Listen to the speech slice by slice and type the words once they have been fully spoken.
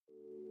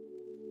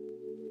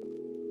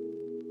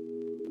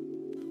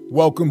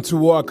Welcome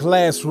to our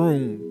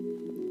classroom.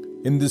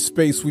 In this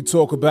space, we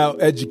talk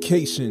about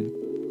education,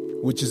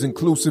 which is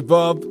inclusive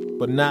of,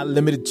 but not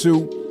limited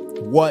to,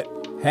 what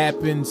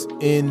happens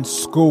in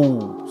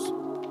schools.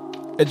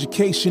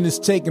 Education is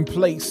taking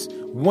place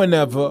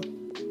whenever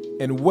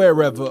and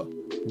wherever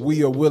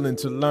we are willing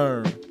to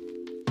learn.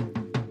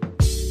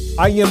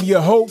 I am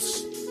your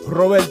host,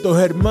 Roberto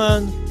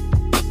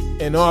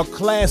Germán, and our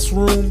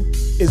classroom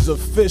is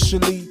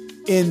officially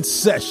in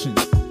session.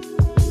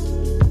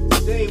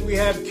 Today we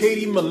have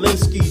Katie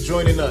Malinsky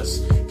joining us.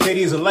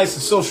 Katie is a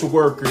licensed social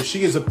worker.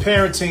 She is a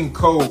parenting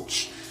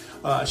coach.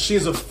 She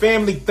is a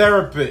family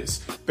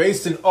therapist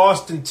based in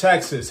Austin,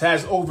 Texas,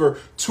 has over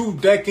 2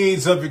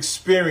 decades of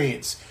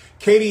experience.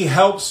 Katie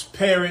helps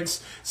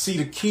parents see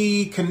the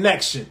key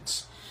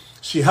connections.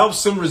 She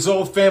helps them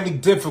resolve family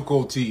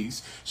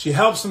difficulties. She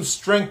helps them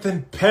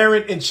strengthen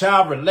parent and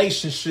child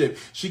relationship.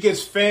 She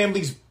gets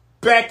families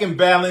back in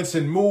balance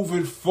and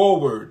moving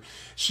forward.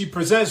 She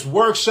presents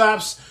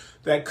workshops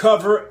that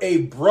cover a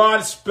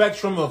broad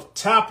spectrum of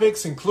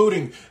topics,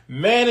 including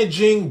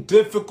managing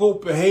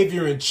difficult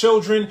behavior in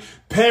children,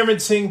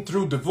 parenting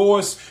through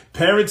divorce,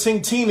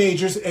 parenting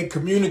teenagers, and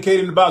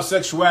communicating about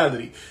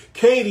sexuality.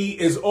 Katie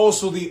is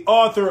also the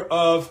author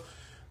of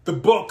the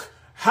book,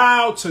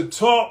 How to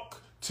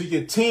Talk to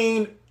Your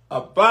Teen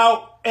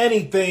About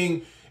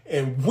Anything,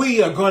 and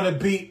we are going to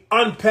be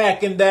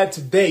unpacking that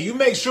today. You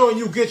make sure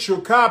you get your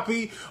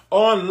copy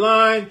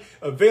online,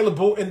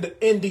 available in the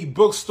indie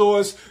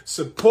bookstores.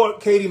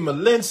 Support Katie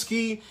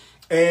Malinsky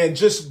and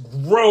just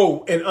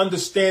grow in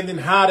understanding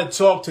how to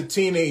talk to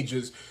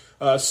teenagers.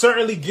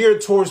 Certainly geared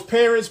towards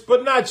parents,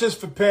 but not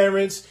just for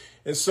parents.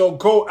 And so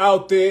go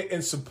out there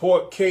and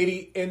support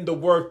Katie in the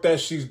work that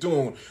she's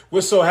doing.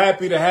 We're so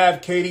happy to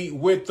have Katie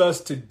with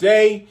us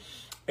today,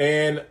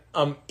 and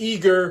I'm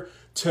eager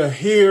to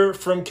hear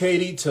from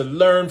Katie, to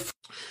learn,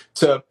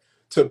 to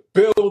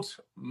build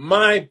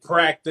my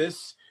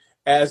practice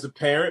as a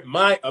parent,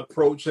 my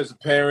approach as a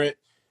parent.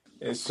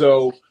 And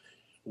so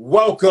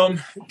welcome,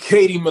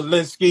 Katie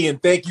Malinsky,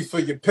 and thank you for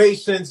your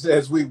patience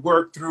as we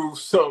work through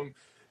some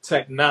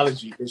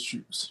technology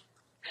issues.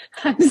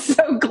 I'm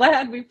so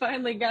glad we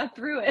finally got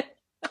through it.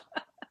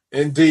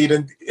 Indeed.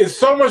 And it's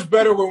so much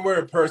better when we're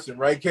in person,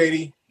 right,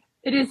 Katie?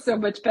 It is so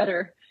much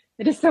better.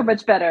 It is so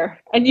much better.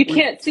 And you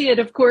can't see it,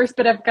 of course,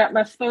 but I've got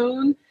my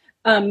phone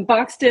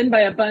boxed in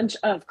by a bunch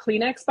of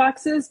Kleenex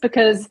boxes,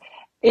 because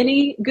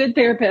any good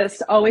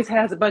therapist always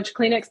has a bunch of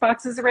Kleenex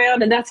boxes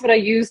around. And that's what I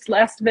used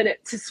last minute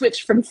to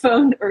switch from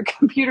phone or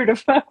computer to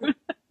phone.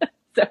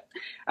 So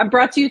I'm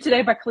brought to you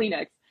today by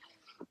Kleenex.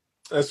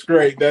 That's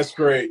great. That's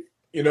great.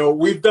 You know,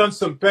 we've done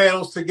some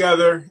panels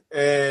together,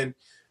 and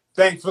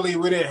thankfully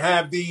we didn't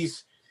have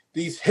these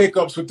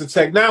hiccups with the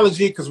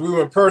technology because we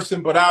were in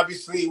person, but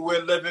obviously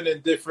we're living in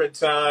different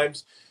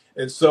times.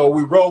 And so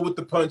we roll with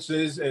the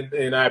punches,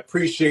 and I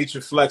appreciate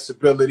your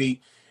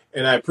flexibility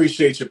and I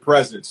appreciate your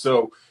presence.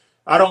 So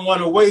I don't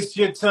want to waste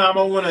your time.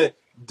 I want to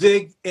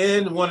dig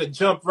in, want to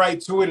jump right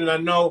to it. And I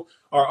know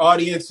our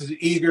audience is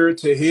eager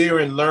to hear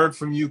and learn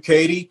from you,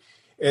 Katie.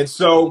 And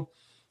so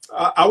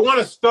I want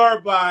to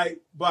start by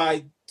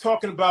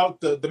talking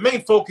about the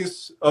main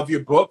focus of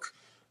your book,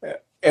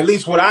 at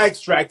least what I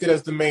extracted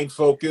as the main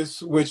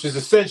focus, which is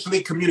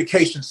essentially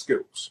communication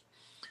skills.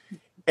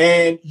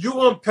 And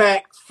you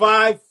unpack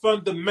 5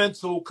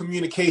 fundamental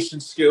communication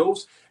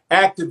skills: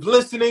 active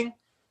listening,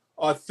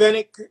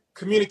 authentic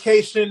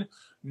communication,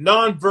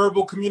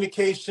 nonverbal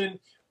communication,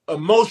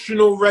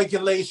 emotional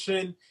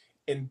regulation,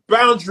 and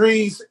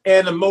boundaries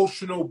and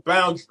emotional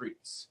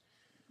boundaries.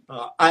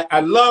 I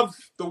love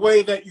the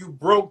way that you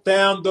broke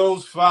down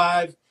those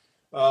 5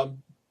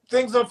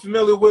 things I'm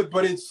familiar with,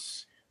 but it's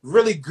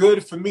really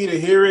good for me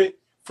to hear it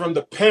from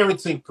the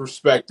parenting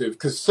perspective,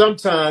 because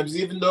sometimes,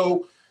 even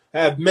though I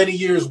have many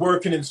years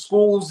working in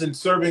schools and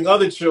serving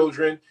other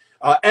children,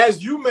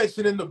 as you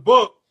mentioned in the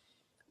book,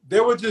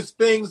 there were just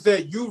things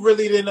that you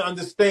really didn't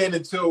understand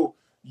until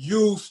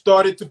you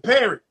started to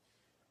parent.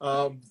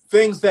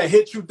 Things that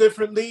hit you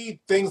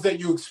differently, things that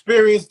you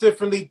experienced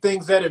differently,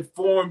 things that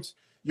informed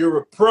your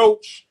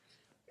approach.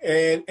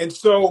 And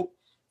so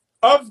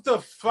of the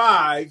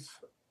 5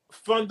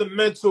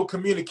 fundamental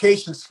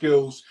communication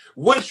skills,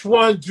 which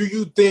one do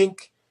you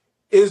think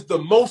is the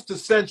most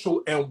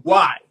essential and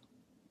why?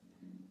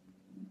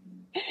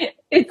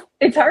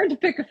 It's hard to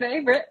pick a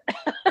favorite.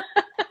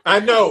 I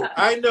know.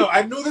 I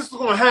knew this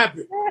was going to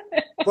happen,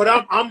 but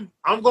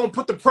I'm going to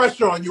put the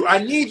pressure on you.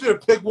 I need you to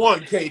pick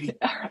one, Katie.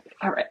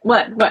 All right.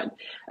 One.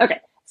 Okay.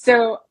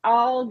 So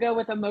I'll go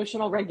with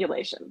emotional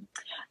regulation.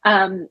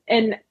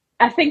 And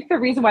I think the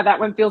reason why that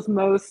one feels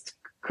most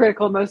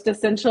critical, most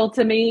essential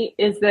to me,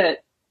 is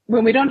that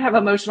when we don't have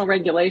emotional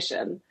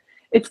regulation,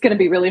 it's going to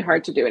be really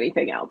hard to do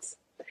anything else.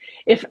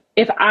 If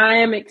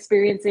I'm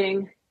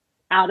experiencing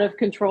out of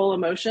control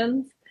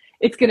emotions,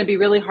 it's going to be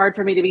really hard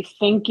for me to be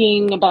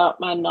thinking about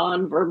my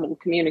nonverbal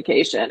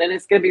communication. And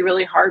it's going to be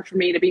really hard for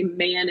me to be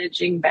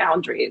managing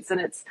boundaries. And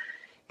it's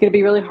going to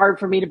be really hard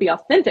for me to be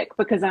authentic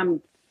because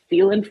I'm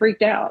feeling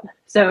freaked out.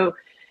 So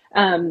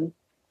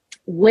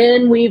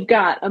When we've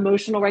got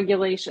emotional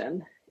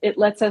regulation, it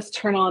lets us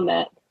turn on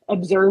that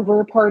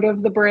observer part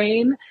of the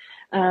brain,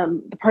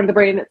 the part of the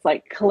brain that's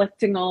like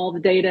collecting all the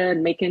data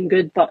and making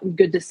good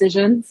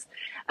decisions.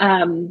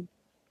 And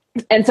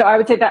so I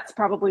would say that's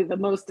probably the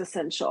most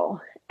essential.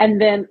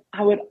 And then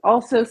I would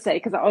also say,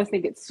 because I always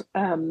think it's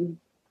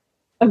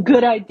a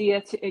good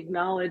idea to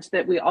acknowledge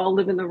that we all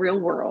live in the real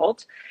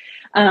world,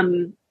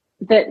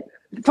 that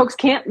folks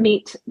can't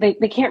they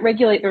can't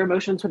regulate their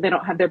emotions when they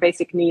don't have their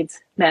basic needs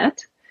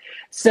met.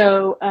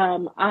 So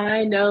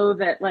I know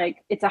that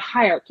like it's a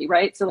hierarchy,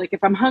 right? So like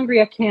if I'm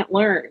hungry, I can't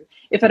learn.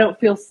 If I don't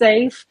feel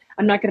safe,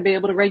 I'm not going to be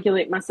able to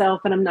regulate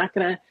myself, and I'm not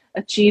going to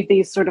achieve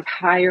these sort of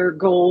higher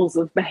goals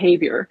of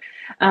behavior.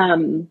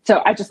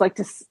 So I just like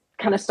to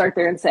kind of start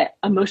there and say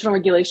emotional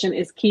regulation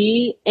is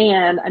key.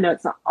 And I know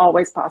it's not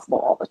always possible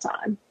all the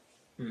time.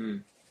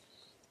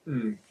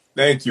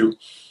 Thank you.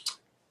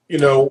 You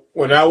know,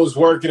 when I was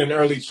working in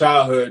early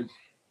childhood,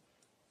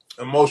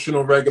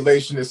 emotional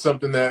regulation is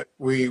something that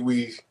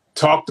we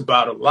talked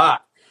about a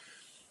lot.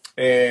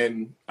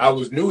 And I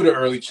was new to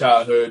early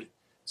childhood,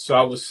 so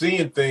I was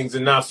seeing things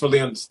and not fully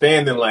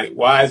understanding, like,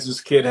 why is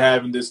this kid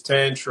having this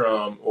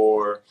tantrum?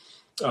 Or,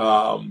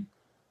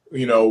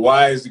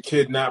 why is the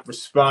kid not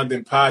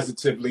responding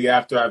positively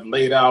after I've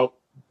laid out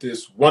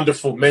this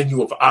wonderful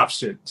menu of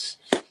options?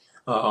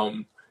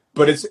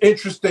 But it's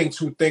interesting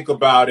to think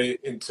about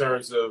it in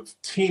terms of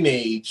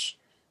teenage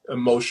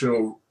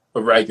emotional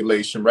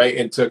regulation, right?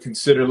 And to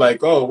consider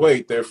like, oh,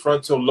 wait, their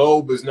frontal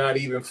lobe is not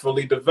even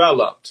fully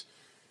developed.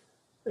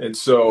 And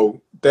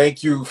so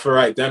thank you for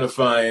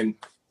identifying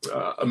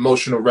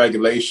emotional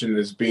regulation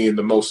as being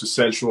the most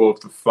essential of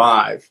the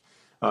five.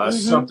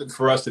 Something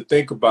for us to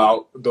think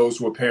about, those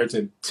who are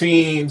parenting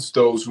teens,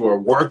 those who are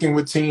working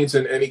with teens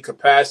in any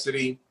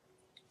capacity,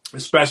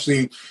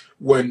 especially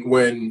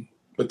when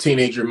a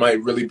teenager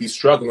might really be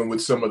struggling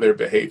with some of their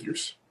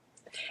behaviors.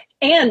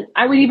 And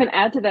I would even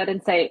add to that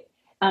and say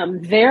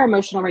their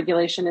emotional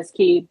regulation is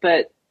key,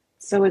 but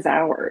so is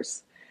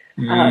ours.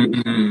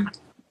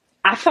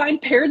 I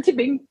find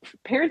parenting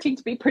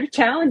to be pretty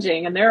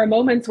challenging. And there are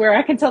moments where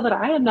I can tell that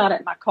I am not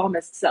at my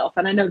calmest self.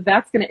 And I know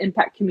that's going to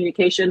impact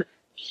communication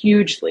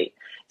hugely.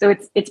 So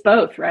it's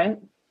both, right?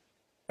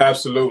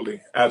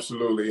 Absolutely.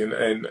 Absolutely.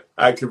 And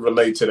I can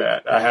relate to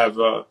that. I have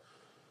a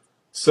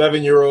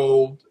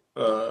 7-year-old,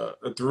 a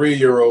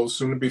 3-year-old,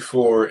 soon to be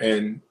 4,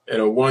 and a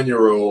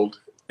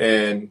 1-year-old.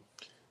 And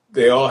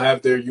they all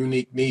have their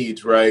unique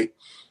needs, right?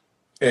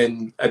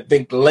 And I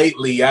think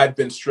lately I've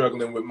been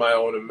struggling with my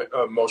own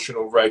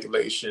emotional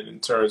regulation in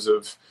terms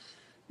of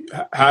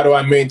how do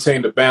I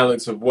maintain the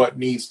balance of what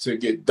needs to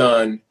get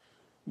done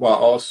while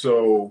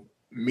also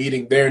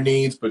meeting their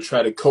needs, but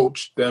try to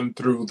coach them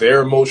through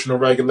their emotional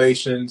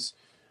regulations.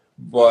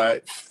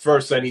 But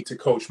first I need to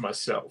coach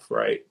myself,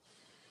 right?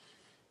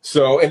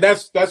 So, and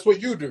that's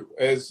what you do.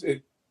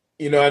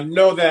 I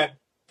know that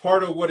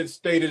part of what it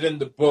stated in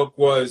the book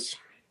was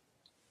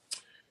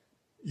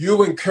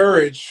you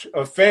encourage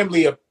a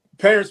family of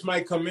parents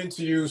might come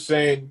into you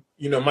saying,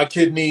 my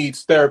kid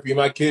needs therapy,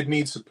 my kid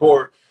needs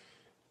support.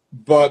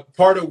 But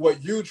part of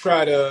what you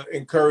try to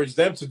encourage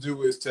them to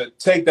do is to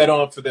take that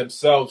on for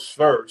themselves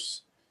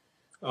first,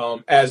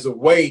 as a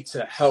way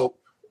to help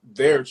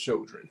their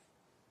children.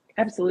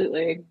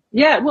 Absolutely.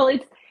 Yeah. Well,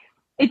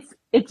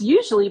 it's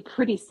usually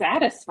pretty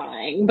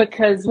satisfying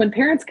because when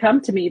parents come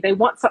to me, they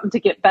want something to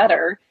get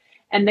better.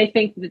 And they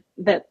think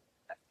that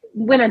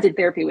when I did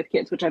therapy with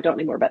kids, which I don't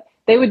anymore, but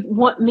they would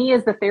want me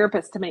as the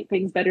therapist to make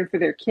things better for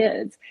their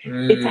kids.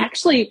 It's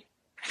actually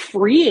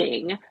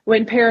freeing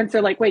when parents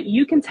are like, wait,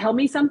 you can tell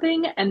me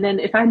something, and then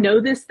if I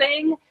know this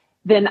thing,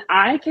 then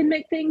I can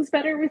make things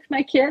better with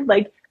my kid.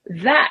 Like,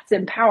 that's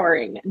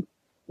empowering.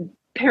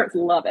 Parents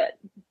love it.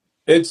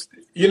 It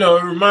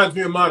reminds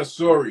me of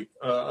Montessori.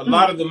 A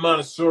lot of the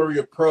Montessori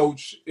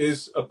approach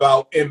is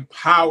about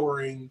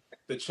empowering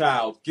the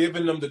child,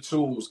 giving them the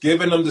tools,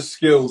 giving them the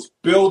skills,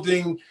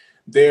 building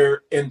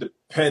their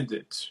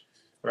independence,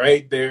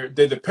 right? They're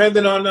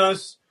dependent on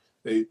us.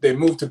 They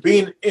move to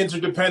being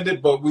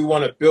interdependent, but we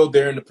want to build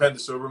their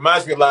independence. So it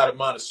reminds me a lot of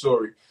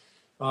Montessori.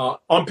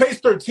 On page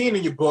 13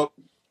 in your book,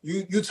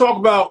 you talk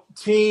about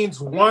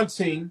teens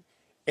wanting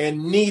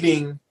and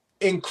needing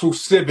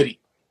inclusivity.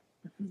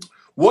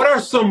 What are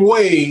some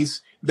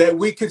ways that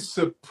we could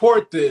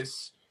support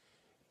this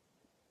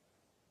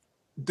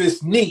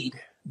need,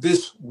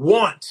 this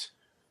want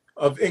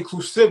of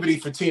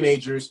inclusivity for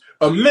teenagers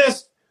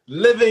amidst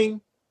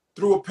living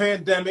through a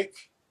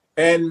pandemic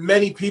and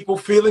many people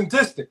feeling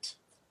distant?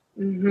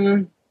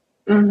 It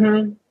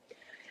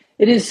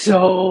is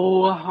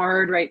so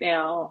hard right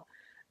now.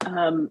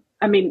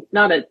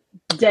 Not a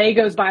day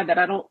goes by that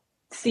I don't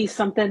see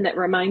something that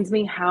reminds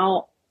me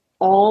how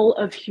all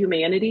of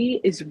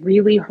humanity is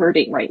really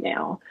hurting right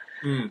now.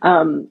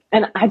 And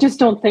I just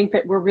don't think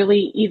that we're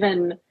really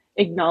even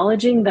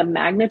acknowledging the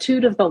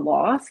magnitude of the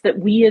loss that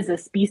we as a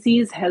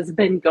species has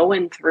been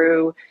going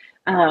through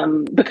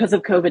because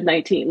of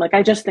COVID-19. Like,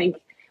 I just think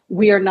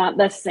we are not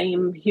the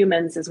same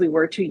humans as we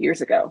were 2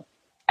 years ago.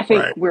 I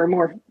think we're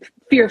more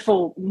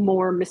fearful,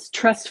 more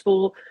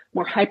mistrustful,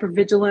 more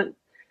hypervigilant.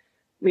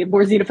 We have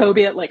more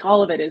xenophobia. Like,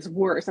 all of it is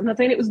worse. I'm not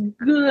saying it was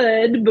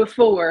good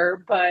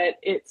before, but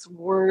it's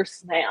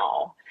worse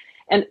now.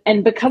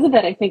 And because of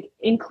that, I think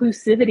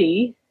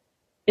inclusivity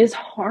is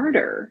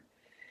harder.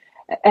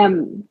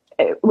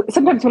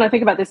 Sometimes when I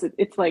think about this,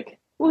 it's like,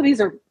 well,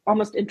 these are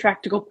almost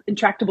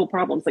intractable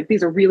problems. Like,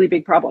 these are really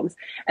big problems.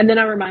 And then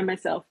I remind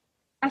myself,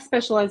 I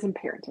specialize in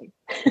parenting.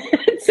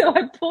 So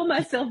I pull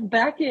myself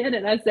back in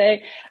and I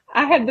say,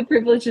 I have the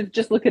privilege of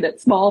just looking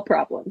at small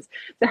problems.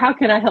 So how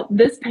can I help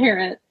this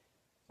parent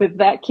with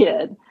that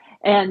kid?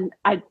 And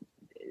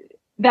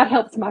that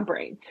helps my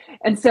brain.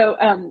 And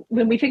so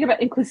when we think about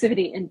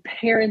inclusivity in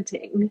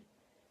parenting,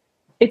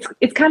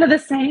 it's kind of the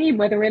same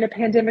whether we're in a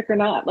pandemic or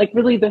not. Like,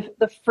 really,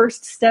 the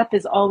first step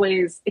is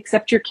always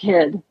accept your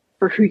kid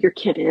for who your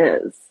kid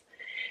is.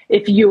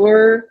 If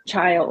your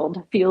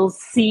child feels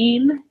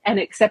seen and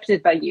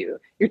accepted by you,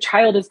 your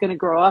child is going to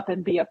grow up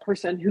and be a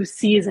person who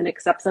sees and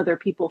accepts other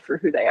people for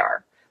who they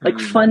are. Like,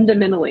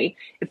 fundamentally,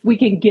 if we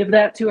can give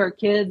that to our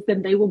kids,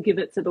 then they will give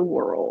it to the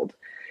world.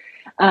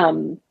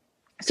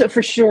 So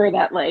for sure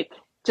that, like,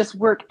 just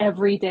work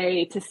every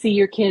day to see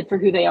your kid for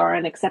who they are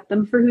and accept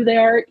them for who they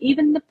are,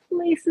 even the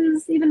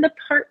places, even the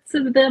parts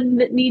of them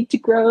that need to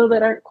grow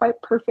that aren't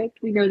quite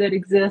perfect. We know that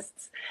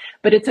exists,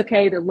 but it's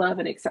okay to love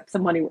and accept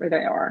somebody where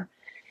they are.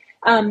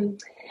 And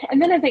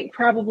then I think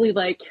probably,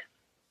 like,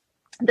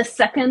 the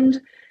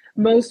second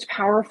most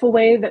powerful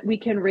way that we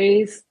can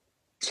raise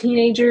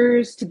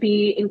teenagers to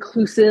be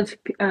inclusive,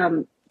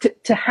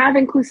 to have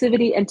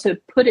inclusivity and to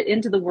put it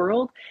into the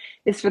world,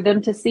 is for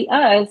them to see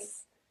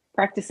us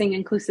practicing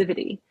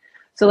inclusivity.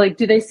 So, like,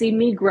 do they see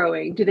me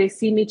growing? Do they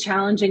see me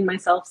challenging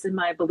myself in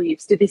my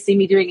beliefs? Do they see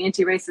me doing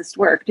anti-racist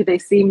work? Do they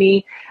see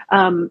me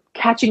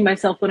catching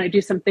myself when I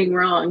do something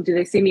wrong? Do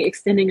they see me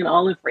extending an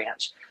olive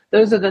branch?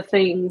 Those are the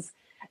things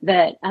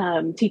that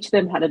teach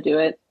them how to do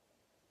it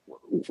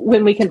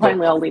when we can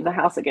finally all leave the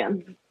house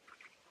again.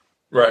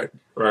 Right.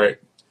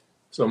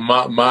 So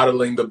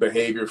modeling the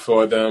behavior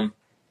for them.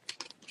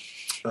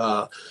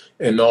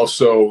 And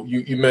also,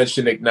 you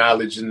mentioned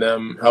acknowledging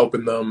them,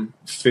 helping them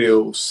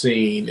feel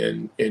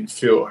seen and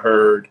feel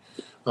heard.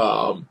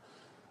 Do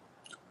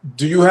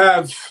you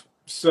have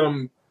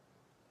some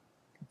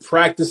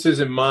practices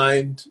in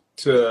mind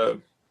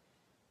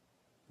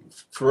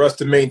for us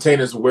to maintain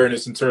this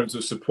awareness in terms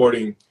of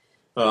supporting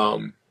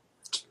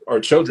our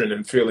children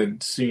and feeling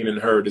seen and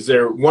heard? Is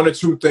there one or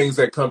two things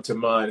that come to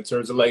mind in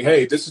terms of, like,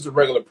 hey, this is a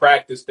regular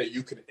practice that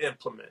you can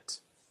implement?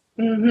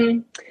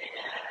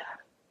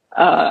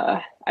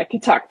 I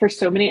could talk for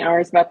so many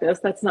hours about this.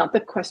 That's not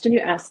the question you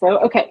asked, though.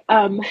 Okay.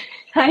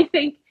 I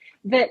think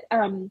that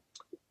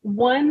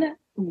one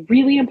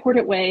really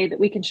important way that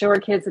we can show our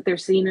kids that they're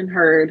seen and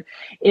heard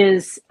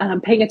is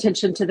paying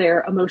attention to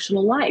their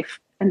emotional life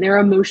and their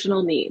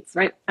emotional needs,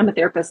 right? I'm a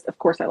therapist. Of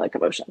course, I like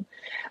emotion.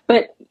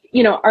 But,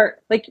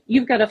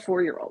 you've got a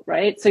 4-year-old,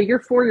 right? So your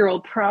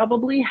 4-year-old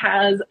probably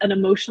has an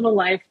emotional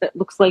life that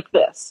looks like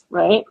this,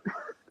 right?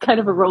 Kind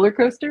of a roller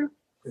coaster.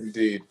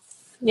 Indeed.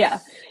 Yeah.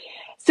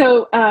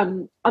 So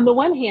on the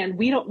one hand,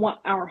 we don't want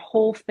our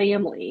whole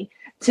family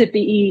to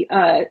be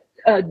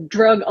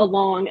drug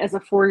along as a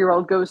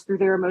 4-year-old goes through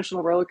their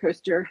emotional roller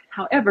coaster.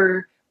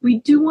 However, we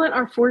do want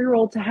our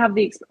 4-year-old to have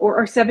or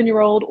our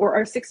 7-year-old or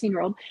our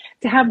 16-year-old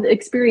to have the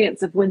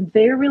experience of when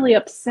they're really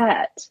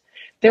upset,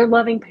 their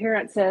loving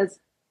parent says,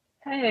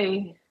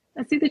 hey,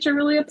 I see that you're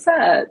really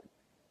upset.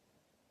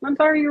 I'm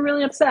sorry you're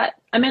really upset.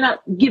 I may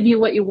not give you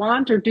what you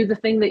want or do the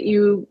thing that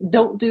you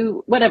don't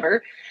do,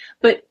 whatever,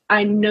 but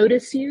I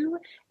notice you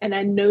and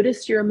I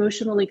notice your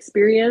emotional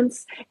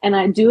experience, and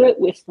I do it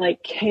with,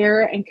 like,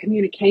 care and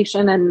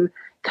communication and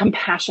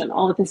compassion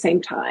all at the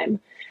same time.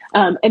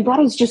 And that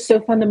is just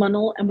so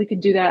fundamental, and we can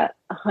do that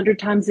 100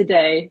 times a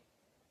day.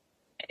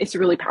 It's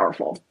really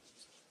powerful.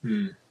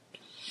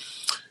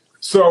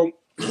 So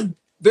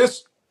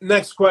this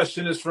next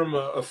question is from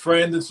a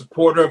friend and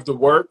supporter of the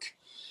work.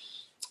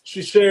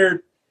 She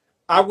shared,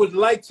 I would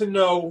like to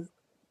know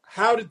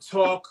how to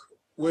talk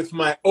with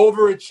my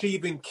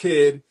overachieving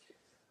kid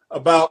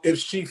about if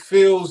she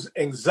feels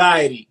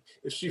anxiety,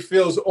 if she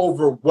feels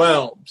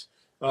overwhelmed,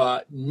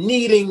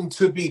 needing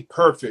to be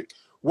perfect.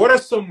 What are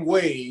some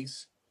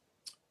ways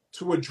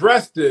to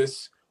address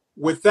this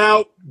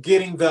without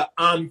getting the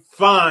I'm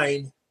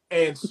fine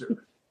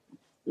answer?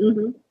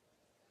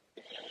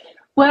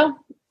 Well,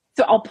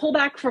 so I'll pull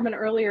back from an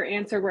earlier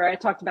answer where I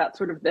talked about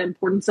sort of the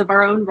importance of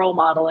our own role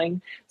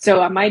modeling.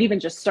 So I might even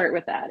just start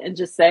with that and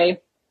just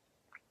say,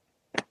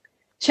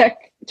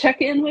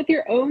 check in with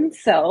your own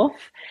self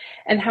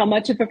and how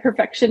much of a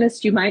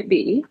perfectionist you might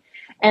be,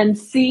 and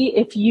see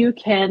if you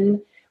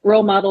can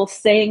role model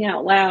saying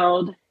out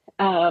loud,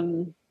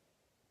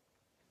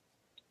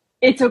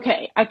 it's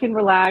okay. I can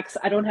relax.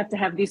 I don't have to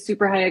have these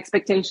super high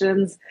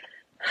expectations.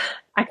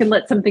 I can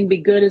let something be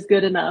good is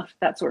good enough,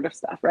 that sort of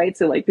stuff, right?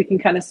 So, like, we can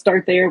kind of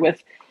start there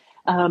with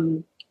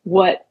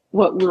what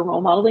we're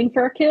role modeling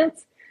for our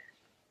kids.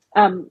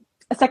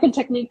 A second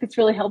technique that's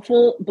really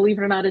helpful, believe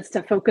it or not, is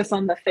to focus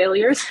on the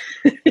failures.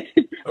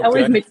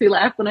 always Okay. makes me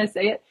laugh when I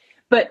say it.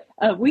 But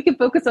we can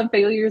focus on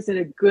failures in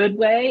a good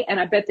way. And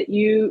I bet that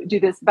you do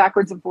this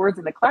backwards and forwards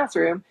in the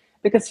classroom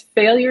because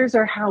failures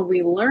are how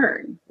we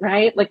learn,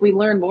 right? Like we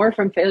learn more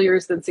from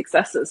failures than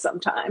successes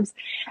sometimes.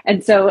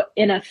 And so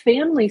in a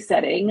family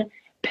setting,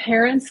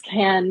 parents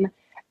can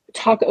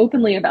talk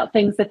openly about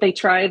things that they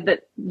tried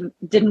that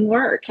didn't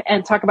work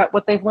and talk about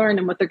what they've learned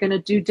and what they're going to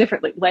do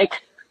differently. Like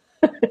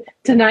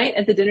tonight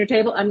at the dinner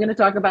table, I'm going to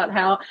talk about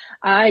how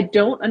I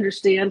don't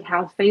understand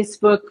how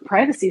Facebook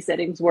privacy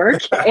settings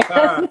work.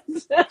 And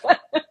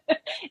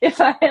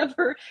if I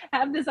ever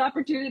have this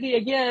opportunity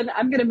again,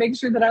 I'm going to make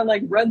sure that I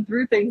like run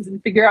through things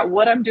and figure out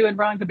what I'm doing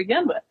wrong to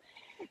begin with.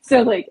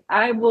 So like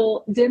I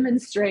will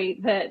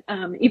demonstrate that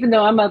even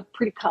though I'm a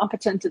pretty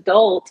competent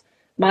adult,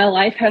 my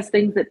life has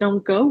things that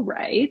don't go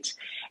right.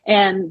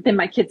 And then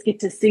my kids get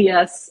to see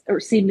us or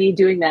see me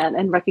doing that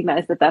and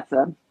recognize that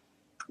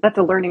that's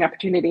a learning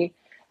opportunity.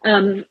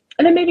 And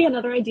then maybe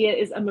another idea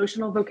is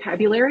emotional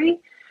vocabulary.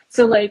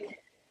 So like,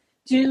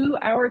 do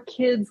our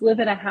kids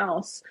live in a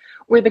house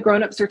where the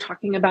grown-ups are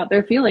talking about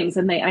their feelings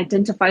and they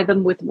identify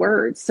them with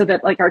words so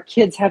that like our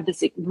kids have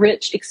this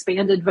rich,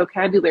 expanded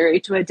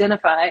vocabulary to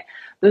identify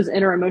those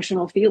inner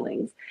emotional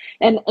feelings?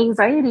 And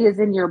anxiety is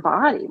in your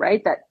body,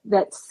 right?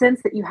 That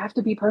sense that you have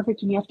to be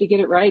perfect and you have to get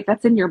it right,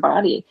 that's in your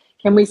body.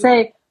 Can we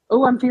say,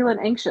 oh, I'm feeling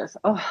anxious.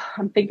 Oh,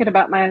 I'm thinking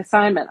about my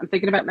assignment. I'm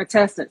thinking about my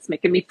test and it's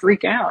making me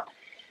freak out.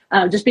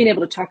 Just being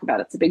able to talk about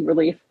it's a big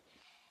relief.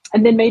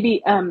 And then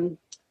maybe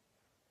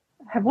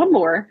have one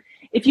more.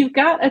 If you've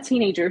got a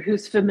teenager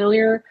who's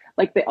familiar,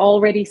 like they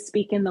already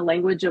speak in the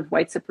language of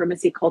white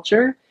supremacy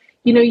culture,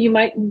 you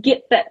might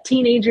get that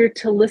teenager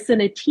to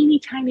listen a teeny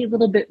tiny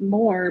little bit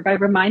more by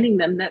reminding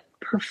them that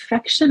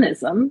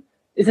perfectionism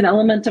is an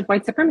element of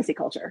white supremacy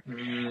culture.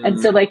 And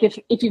so like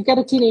if you've got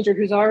a teenager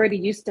who's already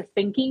used to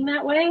thinking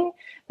that way,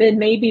 then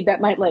maybe that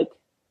might like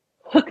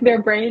hook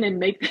their brain and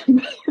make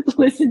them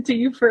listen to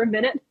you for a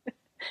minute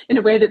in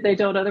a way that they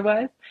don't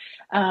otherwise.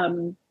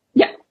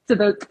 Yeah, so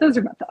those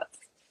are my thoughts.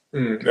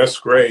 That's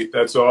great.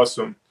 That's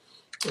awesome.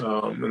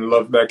 And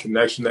love that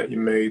connection that you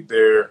made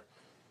there.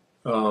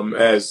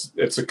 As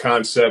it's a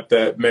concept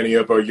that many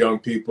of our young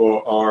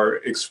people are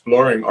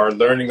exploring, are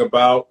learning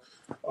about,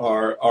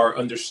 are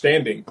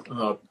understanding,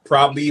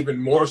 probably even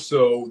more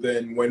so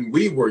than when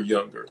we were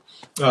younger,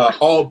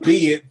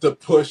 albeit the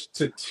push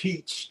to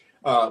teach,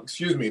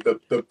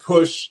 the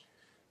push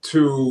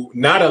to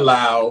not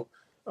allow,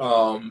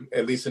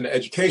 at least in the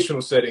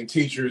educational setting,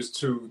 teachers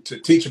to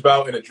teach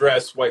about and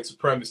address white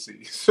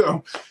supremacy.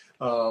 So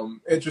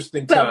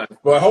interesting time.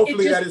 But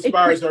hopefully that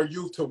inspires our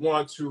youth to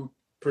want to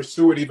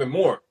pursue it even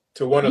more,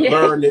 to want to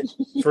learn it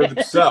for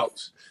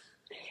themselves.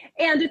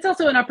 And it's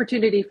also an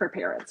opportunity for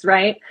parents,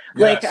 right?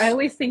 Yes. Like I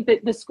always think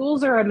that the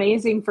schools are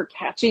amazing for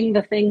catching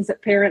the things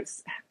that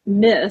parents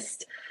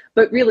missed,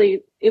 but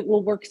really it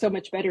will work so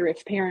much better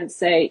if parents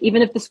say,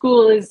 even if the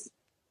school is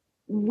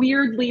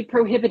evilly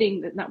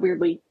prohibiting this,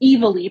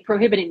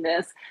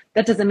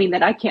 that doesn't mean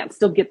that I can't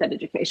still get that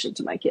education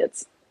to my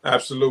kids.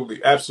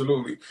 Absolutely.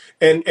 Absolutely.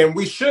 And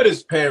we should,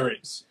 as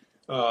parents,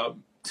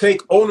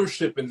 take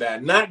ownership in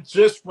that, not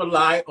just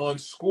rely on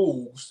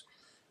schools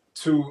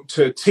to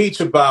teach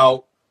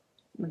about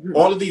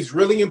all of these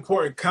really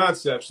important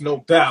concepts,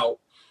 no doubt.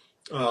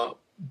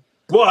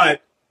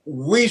 But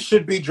we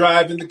should be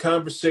driving the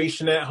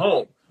conversation at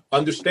home,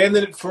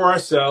 understanding it for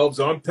ourselves,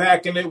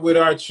 unpacking it with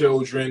our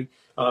children,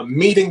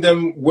 meeting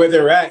them where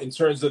they're at in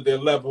terms of their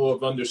level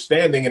of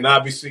understanding, and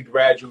obviously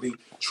gradually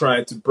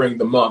trying to bring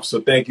them up.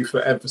 So thank you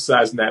for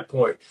emphasizing that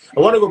point.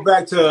 I want to go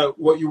back to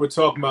what you were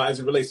talking about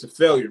as it relates to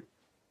failure.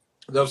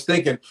 I was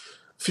thinking a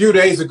few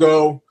days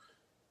ago,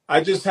 I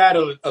just had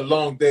a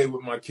long day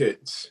with my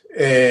kids.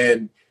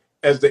 And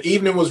as the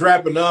evening was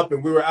wrapping up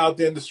and we were out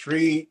there in the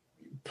street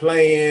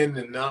playing,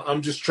 and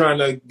I'm just trying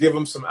to give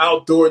them some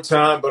outdoor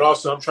time, but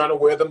also I'm trying to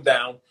wear them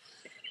down.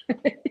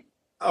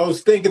 I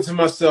was thinking to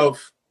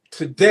myself,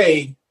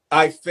 today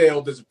I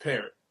failed as a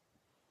parent.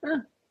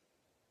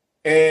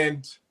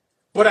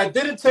 But I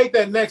didn't take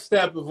that next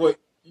step of what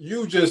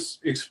you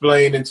just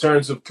explained in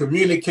terms of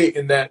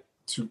communicating that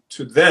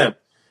to them.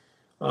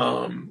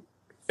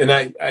 And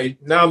I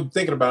now I'm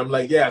thinking about it, I'm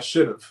like, yeah, I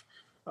should have.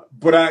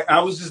 But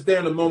I was just there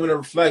in a moment of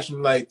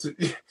reflection, like,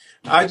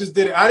 I just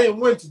did it. I didn't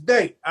win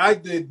today. I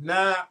did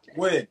not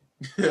win.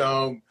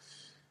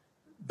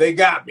 They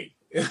got me.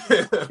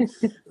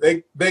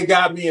 they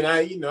got me, and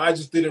I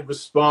just didn't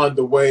respond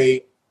the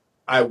way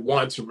I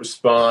want to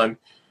respond.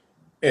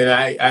 And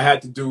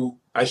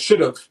I should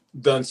have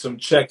done some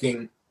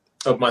checking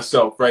of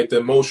myself, right? The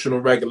emotional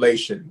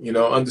regulation,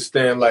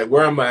 understand like,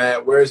 where am I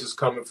at? Where is this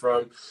coming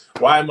from?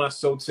 Why am I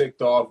so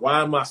ticked off?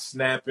 Why am I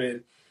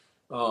snapping?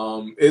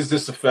 Is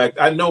this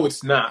effect? I know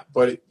it's not,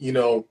 but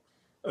to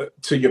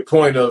your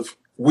point of,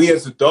 we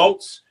as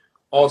adults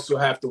also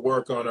have to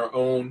work on our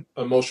own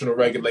emotional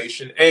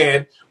regulation,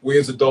 and we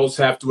as adults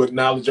have to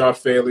acknowledge our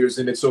failures,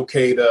 and it's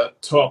okay to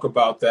talk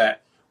about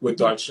that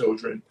with our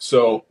children.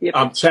 So yep.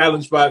 I'm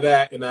challenged by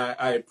that, and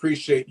I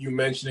appreciate you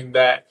mentioning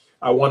that.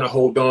 I want to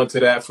hold on to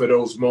that for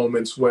those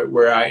moments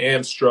where I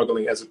am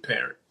struggling as a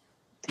parent.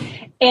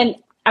 And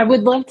I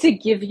would love to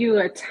give you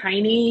a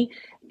tiny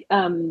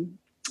um,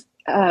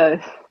 uh,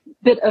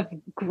 bit of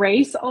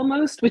grace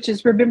almost, which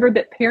is remember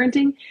that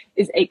parenting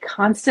is a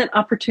constant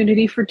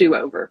opportunity for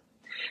do-over.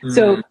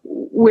 So Mhm.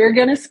 we're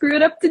going to screw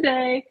it up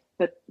today,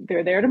 but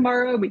they're there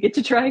tomorrow. We get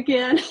to try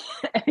again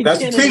and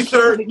That's a again and again and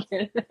T-shirt.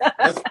 again.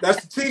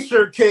 That's the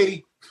T-shirt,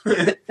 Katie.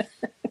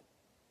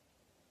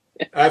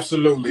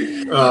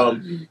 Absolutely.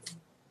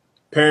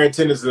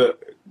 Parenting is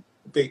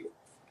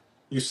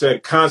you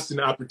said constant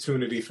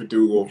opportunity for For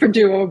do-over.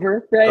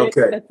 do-over, right?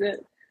 Okay. That's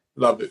it.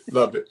 Love it.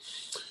 Love it.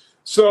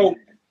 So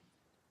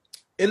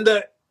in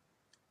the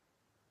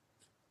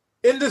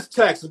in this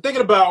text, I'm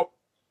thinking about,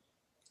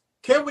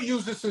 can we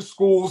use this in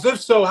schools?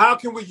 If so, how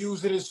can we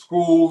use it in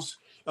schools?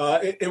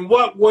 In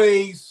what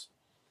ways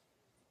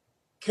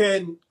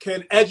can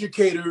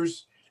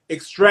educators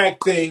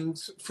extract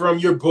things from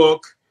your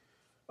book?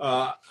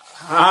 Uh,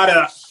 how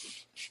to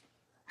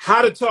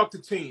how to talk to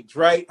teens,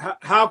 right?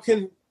 How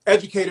can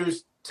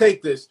educators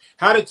take this?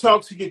 How to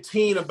talk to your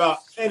teen about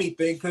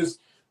anything? Because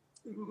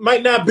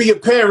might not be a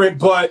parent,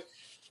 but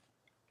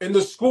in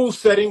the school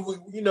setting,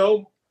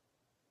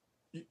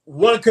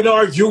 one could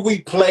argue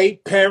we play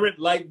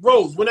parent-like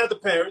roles. We're not the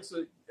parents.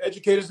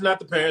 Educators are not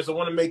the parents. I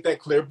want to make that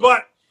clear.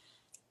 But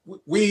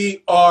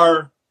we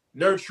are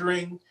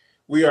nurturing.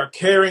 We are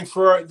caring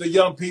for the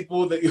young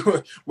people.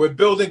 That we're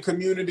building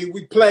community.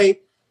 We play,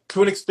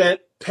 to an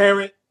extent,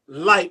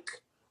 parent-like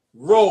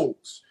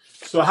roles.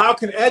 So how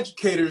can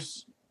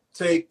educators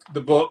take the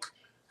book,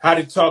 How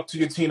to Talk to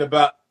Your Teen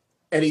About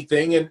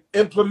Anything, and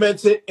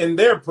implement it in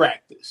their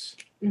practice?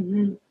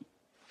 Mm-hmm.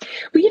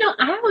 Well,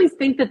 I always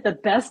think that the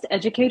best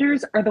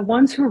educators are the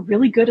ones who are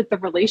really good at the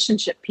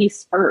relationship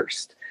piece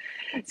first.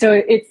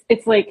 So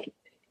it's like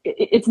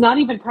it's not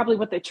even probably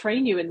what they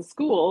train you in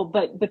school,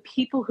 but the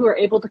people who are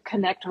able to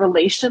connect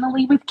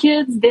relationally with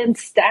kids then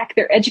stack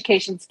their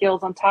education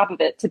skills on top of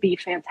it to be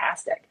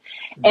fantastic.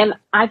 And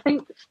I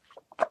think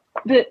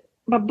that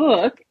my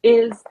book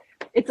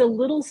it's a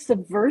little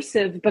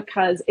subversive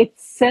because it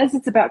says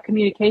it's about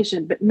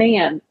communication, but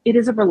man, it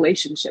is a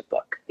relationship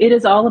book. It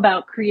is all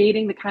about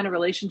creating the kind of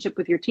relationship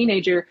with your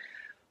teenager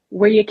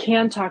where you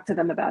can talk to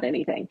them about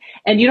anything.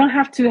 And you don't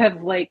have to have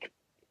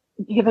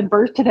given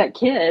birth to that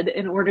kid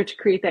in order to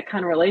create that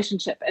kind of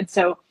relationship. And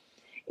so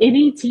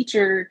any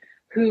teacher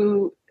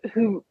who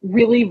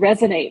really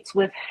resonates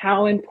with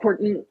how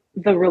important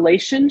the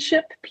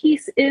relationship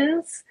piece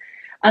is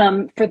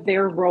for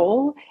their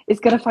role is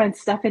going to find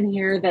stuff in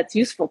here that's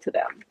useful to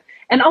them.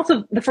 And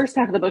also the first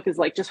half of the book is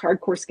like just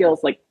hardcore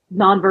skills, like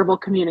nonverbal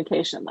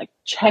communication, like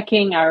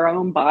checking our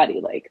own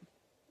body, like,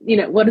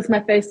 what does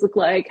my face look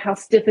like? How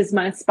stiff is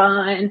my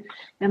spine?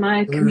 Am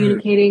I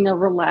communicating a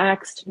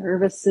relaxed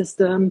nervous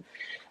system?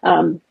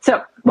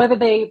 So whether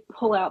they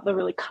pull out the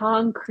really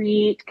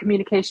concrete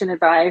communication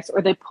advice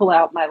or they pull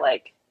out my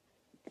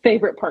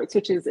favorite parts,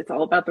 which is it's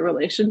all about the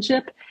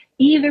relationship,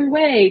 either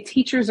way,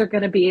 teachers are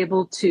going to be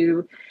able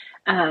to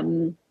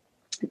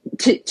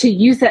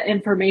use that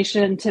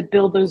information to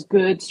build those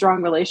good,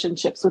 strong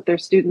relationships with their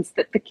students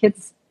that the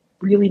kids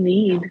really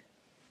need.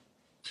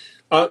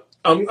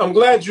 I'm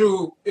glad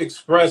you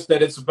expressed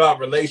that it's about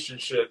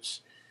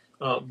relationships,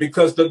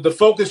 because the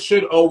focus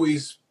should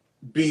always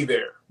be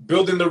there,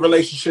 building the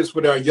relationships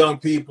with our young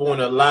people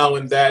and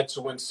allowing that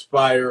to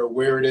inspire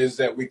where it is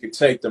that we could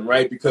take them,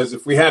 right? Because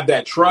if we have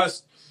that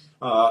trust,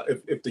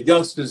 if the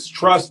youngsters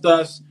trust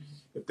us,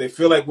 if they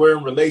feel like we're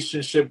in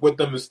relationship with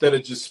them instead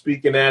of just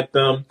speaking at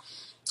them,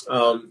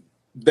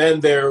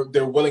 then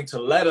they're willing to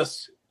let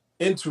us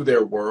into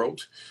their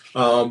world,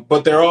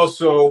 but they're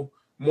also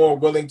more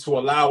willing to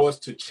allow us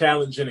to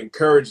challenge and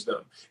encourage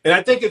them. And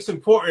I think it's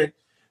important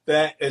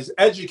that as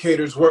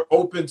educators, we're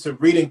open to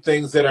reading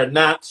things that are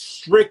not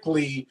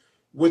strictly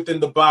within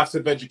the box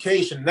of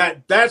education.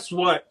 That's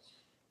what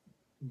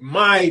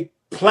my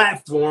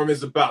platform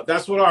is about.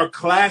 That's what our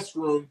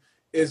classroom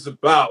is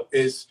about,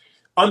 is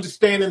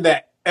understanding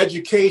that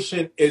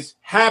education is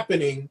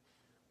happening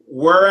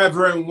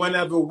wherever and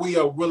whenever we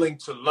are willing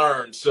to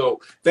learn. So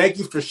thank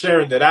you for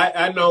sharing that.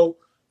 I know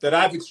that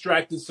I've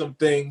extracted some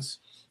things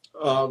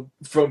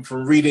from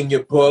reading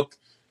your book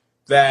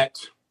that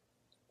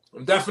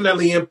I'm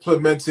definitely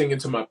implementing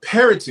into my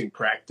parenting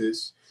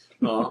practice,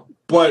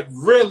 but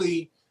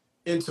really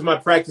into my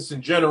practice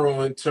in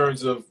general in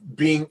terms of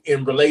being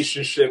in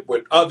relationship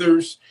with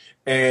others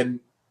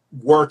and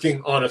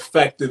working on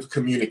effective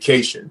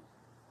communication.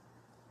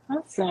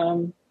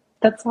 Awesome.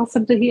 That's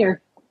awesome to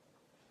hear.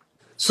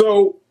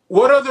 So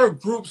what other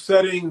group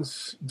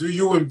settings do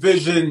you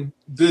envision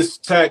this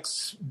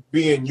text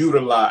being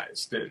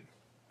utilized in?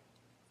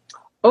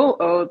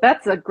 Oh,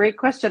 that's a great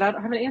question. I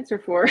don't have an answer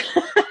for.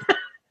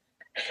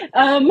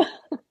 I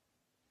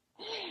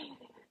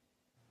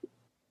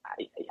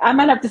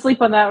might have to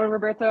sleep on that one,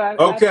 Roberto. I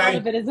thought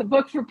of it as a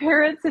book for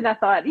parents, and I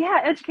thought,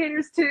 yeah,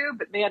 educators too.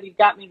 But man, you've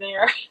got me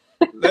there.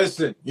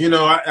 Listen,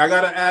 I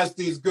got to ask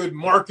these good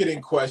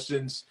marketing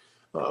questions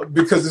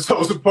because it's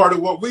also part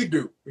of what we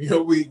do.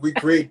 We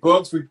create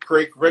books, we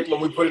create curriculum,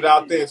 we put it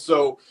out there.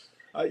 So,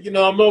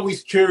 I'm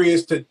always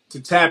curious to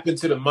tap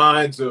into the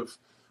minds of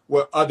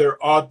what other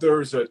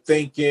authors are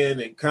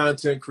thinking and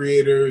content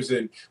creators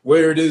and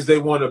where it is they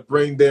want to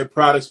bring their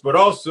products. But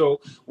also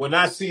when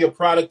I see a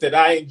product that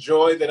I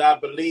enjoy, that I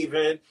believe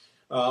in,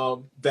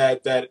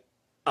 that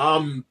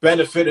I'm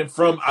benefiting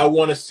from, I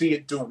want to see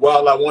it do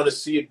well. I want to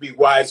see it be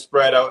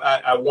widespread.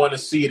 I want to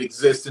see it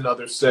exist in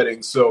other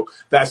settings. So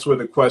that's where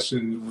the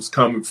question was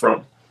coming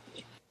from.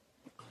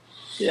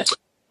 Yeah.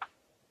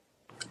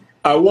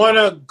 I want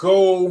to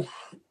go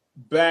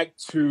back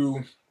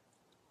to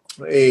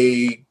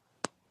a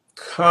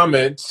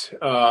comment,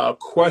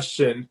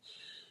 question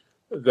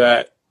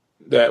that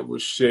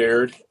was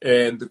shared,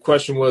 and the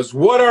question was,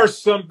 what are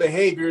some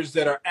behaviors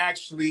that are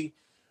actually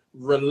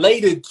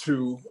related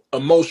to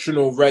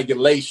emotional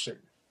regulation?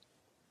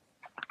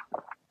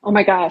 Oh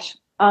my gosh.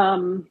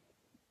 All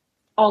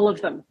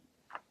of them.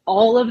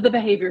 All of the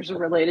behaviors are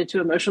related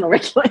to emotional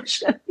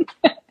regulation.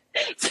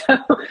 So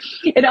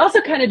it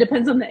also kind of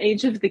depends on the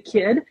age of the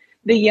kid.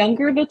 The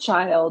younger the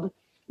child,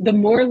 the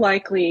more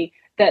likely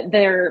that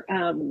their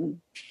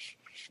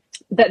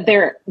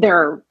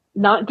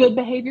not good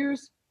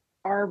behaviors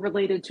are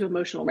related to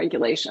emotional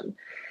regulation.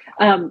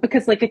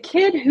 Because like a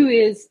kid who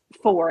is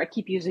 4, I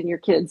keep using your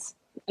kids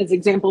as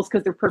examples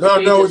because they're perfect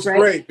ages, No, it's right?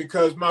 great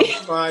because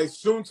my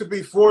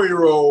soon-to-be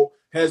 4-year-old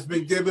has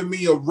been giving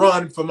me a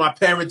run for my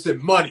parents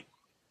and money.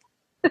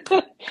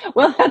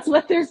 Well, that's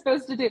what they're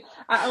supposed to do.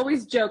 I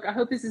always joke, I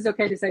hope this is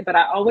okay to say, but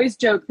I always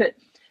joke that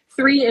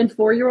 3 and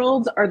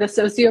 4-year-olds are the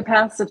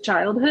sociopaths of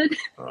childhood.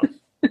 Oh.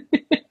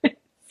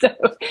 So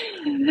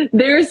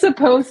they're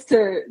supposed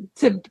to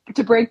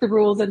break the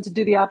rules and to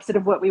do the opposite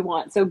of what we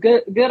want. So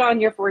good on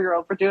your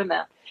 4-year-old for doing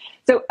that.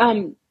 So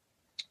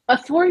a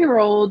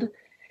 4-year-old,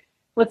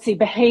 let's see,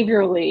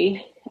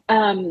 behaviorally,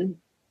 when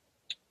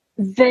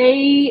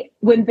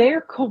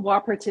they're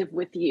cooperative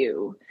with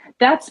you,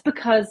 that's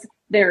because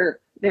they're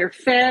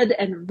fed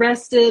and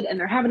rested and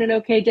they're having an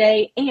okay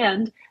day,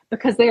 and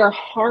because they are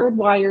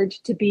hardwired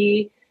to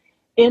be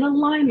in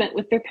alignment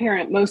with their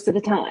parent most of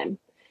the time.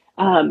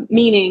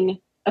 Meaning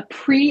a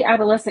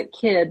pre-adolescent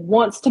kid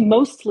wants to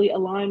mostly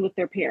align with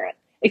their parent,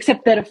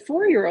 except that a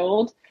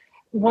 4-year-old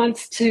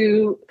wants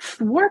to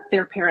thwart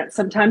their parents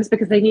sometimes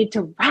because they need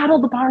to rattle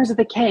the bars of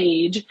the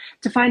cage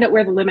to find out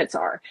where the limits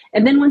are.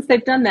 And then once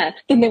they've done that,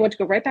 then they want to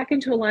go right back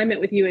into alignment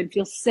with you and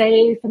feel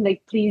safe and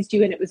they pleased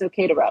you and it was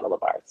okay to rattle the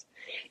bars.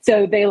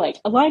 So they like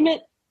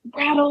alignment,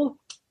 rattle,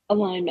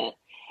 alignment.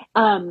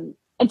 And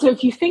so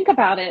if you think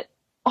about it,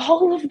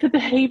 all of the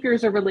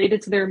behaviors are related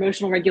to their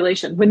emotional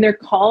regulation. When they're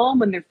calm,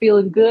 when they're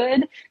feeling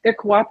good, they're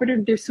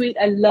cooperative, they're sweet.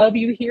 I love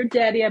you here,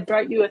 Daddy. I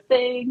brought you a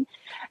thing.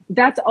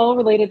 That's all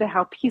related to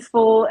how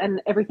peaceful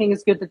and everything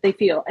is good that they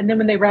feel. And then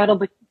when they rattle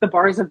the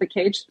bars of the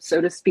cage,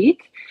 so to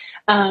speak,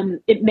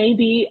 it may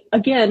be,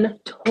 again,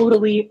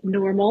 totally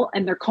normal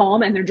and they're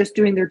calm and they're just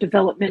doing their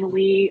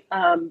developmentally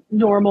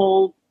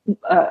normal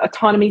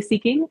autonomy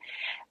seeking.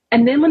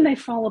 And then when they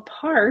fall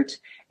apart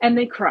and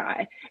they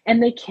cry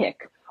and they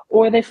kick,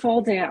 or they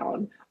fall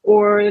down,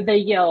 or they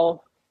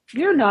yell,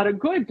 "You're not a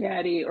good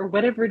daddy," or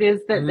whatever it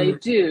is that they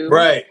do.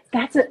 Right.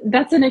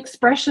 That's an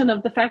expression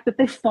of the fact that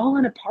they've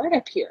fallen apart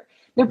up here.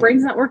 Their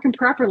brain's not working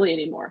properly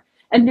anymore.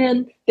 And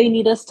then they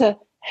need us to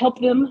help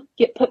them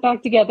get put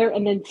back together,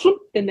 and then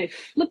they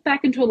flip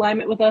back into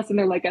alignment with us, and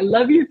they're like, "I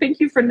love you.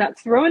 Thank you for not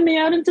throwing me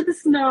out into the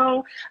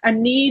snow. I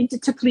need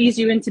to please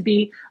you and to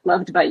be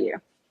loved by you."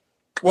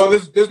 Well,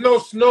 there's no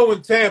snow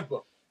in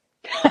Tampa.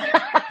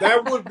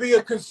 That would be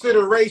a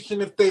consideration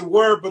if they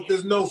were, but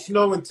there's no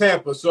snow in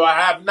Tampa. So I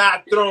have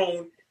not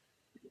thrown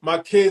my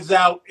kids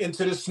out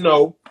into the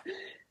snow.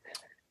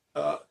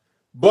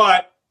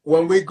 But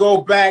when we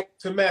go back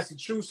to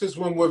Massachusetts,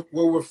 where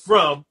we're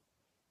from,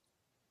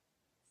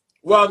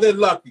 well, they're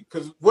lucky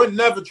because we're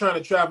never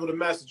trying to travel to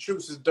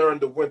Massachusetts during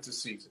the winter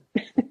season.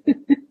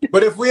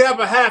 But if we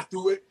ever have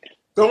to,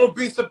 don't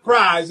be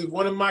surprised if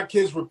one of my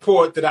kids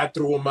report that I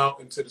threw them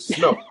out into the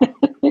snow.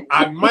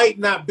 I might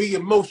not be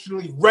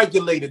emotionally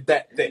regulated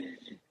that day.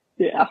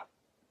 Yeah.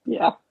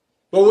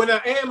 But when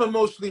I am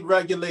emotionally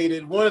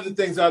regulated, one of the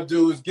things I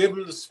do is give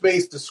them the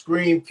space to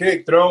scream,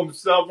 kick, throw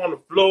himself on the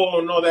floor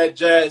and all that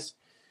jazz.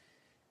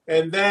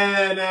 And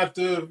then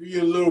after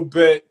a little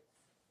bit,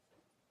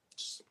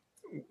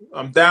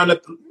 I'm down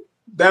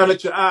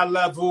at your eye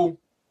level,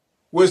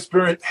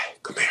 whispering, "Hey,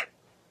 come here.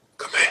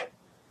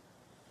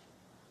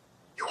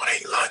 You want to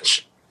eat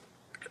lunch?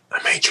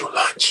 I made you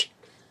lunch."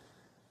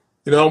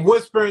 I'm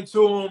whispering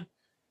to him,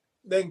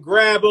 then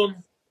grab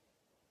him,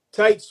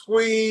 tight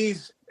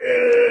squeeze,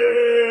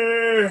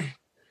 and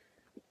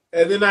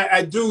then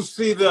I do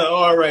see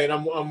all right,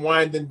 I'm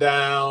winding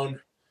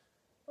down.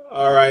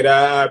 All right,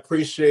 I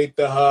appreciate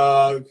the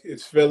hug.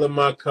 It's filling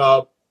my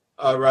cup.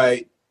 All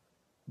right,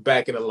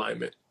 back in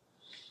alignment.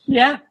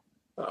 Yeah.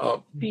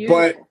 But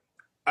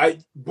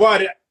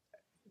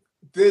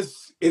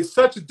it's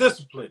such a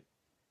discipline.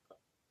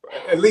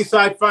 At least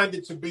I find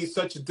it to be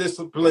such a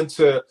discipline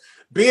to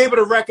be able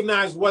to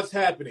recognize what's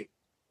happening.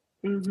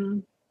 Mm-hmm.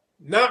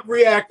 Not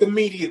react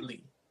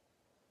immediately.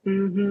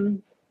 Mm-hmm.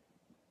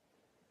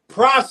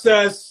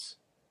 Process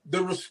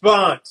the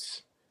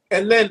response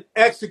and then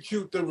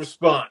execute the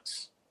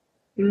response.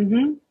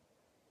 Mm-hmm.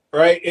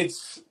 Right?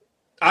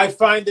 I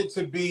find it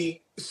to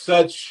be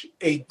such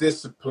a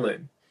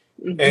discipline.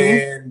 Mm-hmm.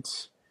 And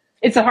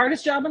it's the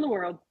hardest job in the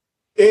world.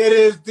 It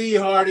is the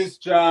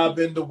hardest job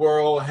in the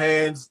world,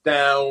 hands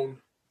down.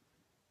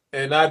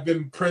 And I've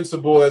been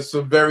principal at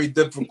some very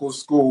difficult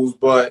schools,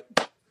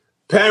 but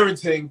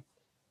parenting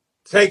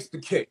takes the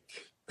cake.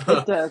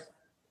 It does.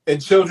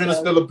 And children are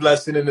still a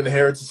blessing and an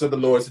inheritance of the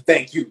Lord. So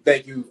thank you for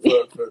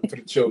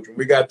the children.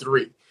 We got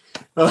 3.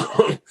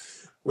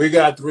 We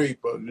got 3,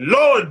 but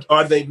Lord,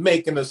 are they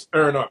making us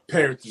earn our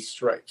parenting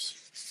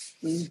stripes?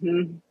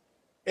 Mm-hmm.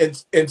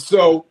 And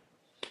so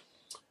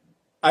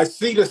I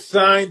see the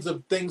signs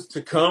of things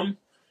to come.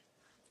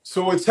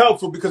 So it's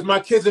helpful because my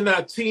kids are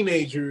not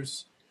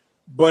teenagers,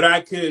 but I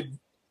could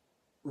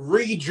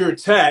read your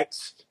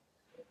text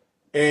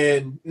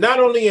and not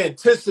only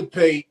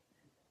anticipate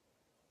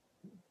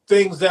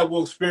things that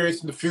we'll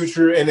experience in the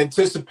future and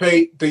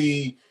anticipate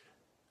the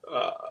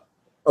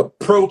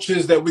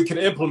approaches that we can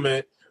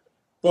implement,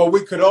 but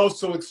we could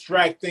also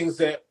extract things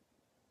that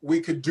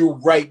we could do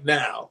right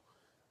now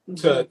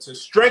to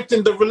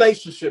strengthen the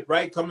relationship,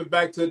 right? Coming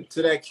back to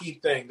that key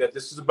thing that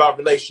this is about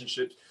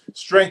relationships.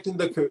 Strengthen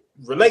the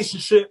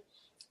relationship,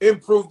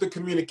 improve the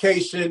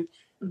communication,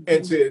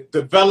 and to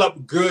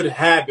develop good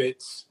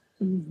habits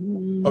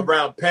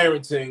around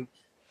parenting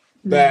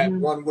that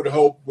one would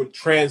hope would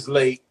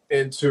translate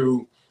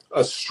into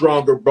a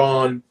stronger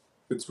bond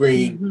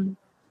between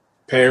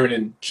parent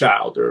and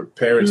child or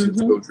parents and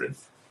children.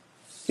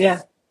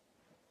 Yeah.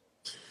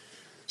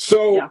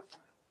 So,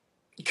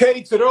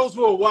 Katie, to those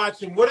who are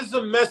watching, what is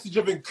the message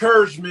of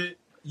encouragement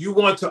you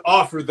want to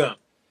offer them?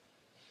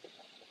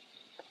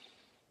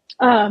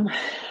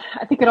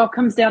 I think it all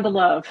comes down to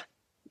love.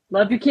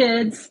 Love your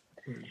kids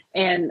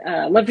and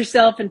love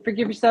yourself and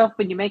forgive yourself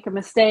when you make a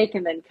mistake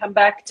and then come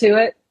back to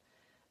it.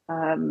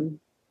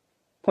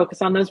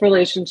 Focus on those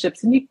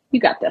relationships and you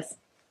got this.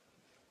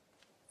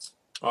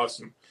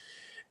 Awesome.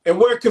 And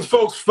where can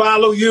folks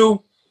follow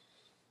you?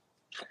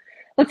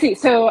 Let's see.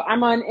 So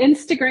I'm on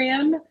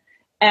Instagram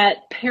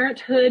at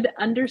Parenthood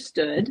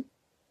Understood.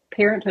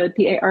 Parenthood,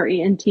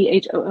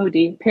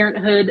 Parenthood,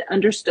 Parenthood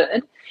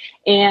Understood.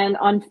 And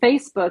on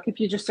Facebook, if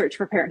you just search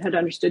for Parenthood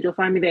Understood, you'll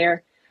find me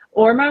there.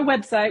 Or my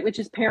website, which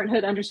is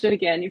Parenthood Understood,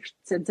 again, you're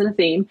sensing a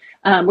theme,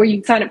 where you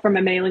can sign up for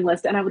my mailing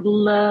list. And I would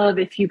love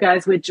if you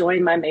guys would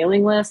join my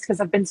mailing list because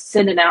I've been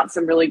sending out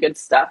some really good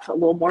stuff a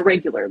little more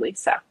regularly.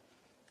 So,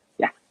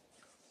 yeah.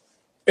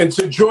 And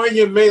to join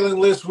your mailing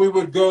list, we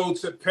would go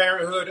to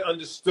Parenthood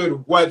Understood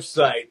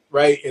website,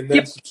 right? And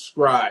then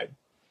subscribe.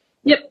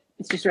 Yep.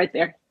 It's just right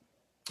there.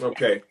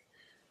 Okay.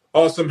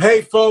 Awesome.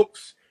 Hey,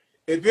 folks,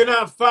 if you're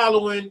not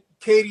following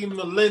Katie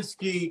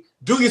Malinsky,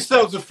 do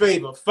yourselves a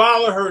favor.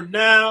 Follow her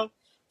now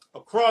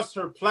across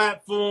her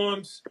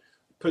platforms,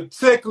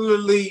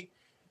 particularly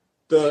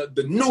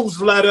the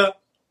newsletter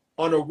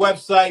on her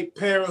website,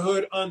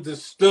 Parenthood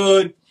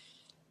Understood.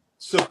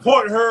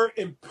 Support her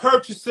in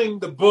purchasing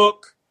the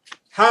book,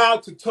 How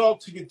to Talk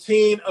to Your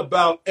Teen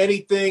About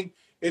Anything.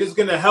 It is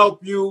going to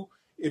help you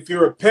if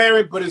you're a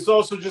parent, but it's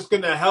also just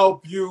going to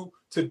help you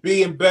to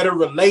be in better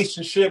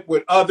relationship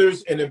with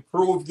others and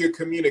improve your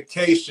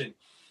communication.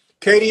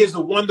 Katie is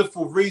a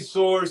wonderful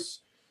resource,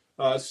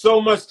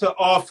 so much to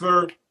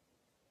offer,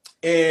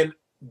 and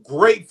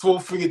grateful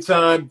for your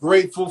time,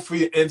 grateful for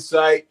your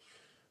insight.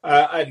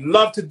 I'd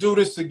love to do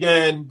this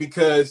again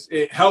because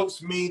it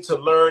helps me to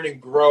learn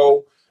and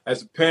grow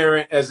as a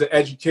parent, as an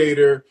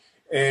educator,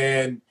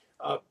 and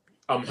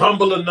I'm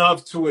humble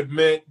enough to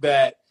admit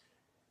that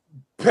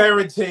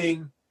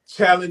parenting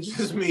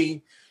challenges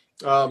me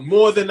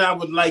more than I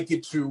would like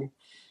it to,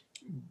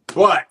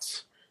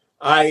 but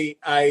I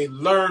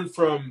learn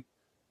from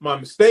my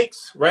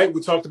mistakes, right?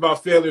 We talked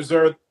about failures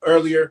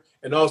earlier,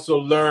 and also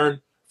learn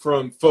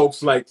from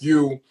folks like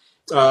you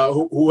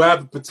who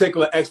have a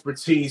particular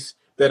expertise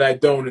that I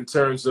don't in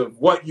terms of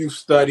what you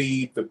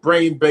studied, the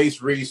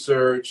brain-based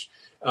research,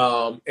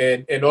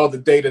 and all the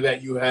data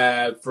that you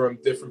have from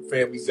different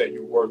families that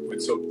you work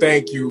with. So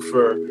thank you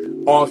for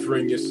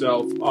offering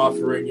yourself,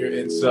 offering your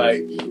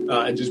insight,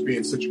 and just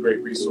being such a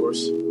great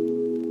resource.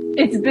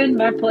 It's been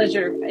my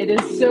pleasure. It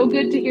is so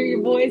good to hear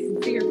your voice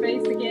and see your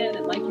face again.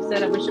 And like you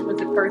said, I wish it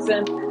was in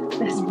person.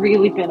 It's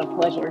really been a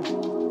pleasure.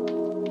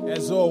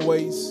 As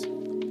always,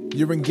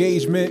 your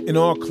engagement in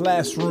our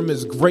classroom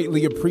is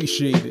greatly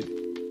appreciated.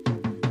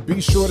 Be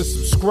sure to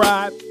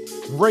subscribe,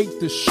 rate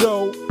the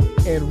show,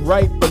 and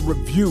write a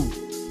review.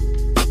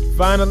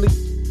 Finally,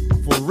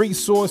 for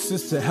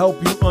resources to help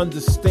you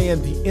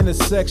understand the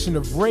intersection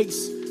of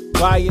race,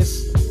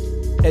 bias,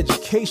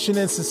 education,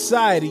 and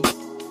society,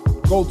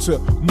 go to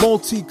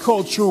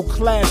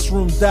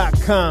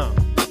multiculturalclassroom.com.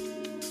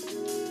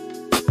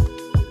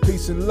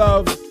 Peace and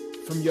love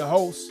from your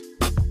host,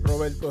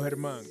 Roberto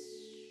Germán.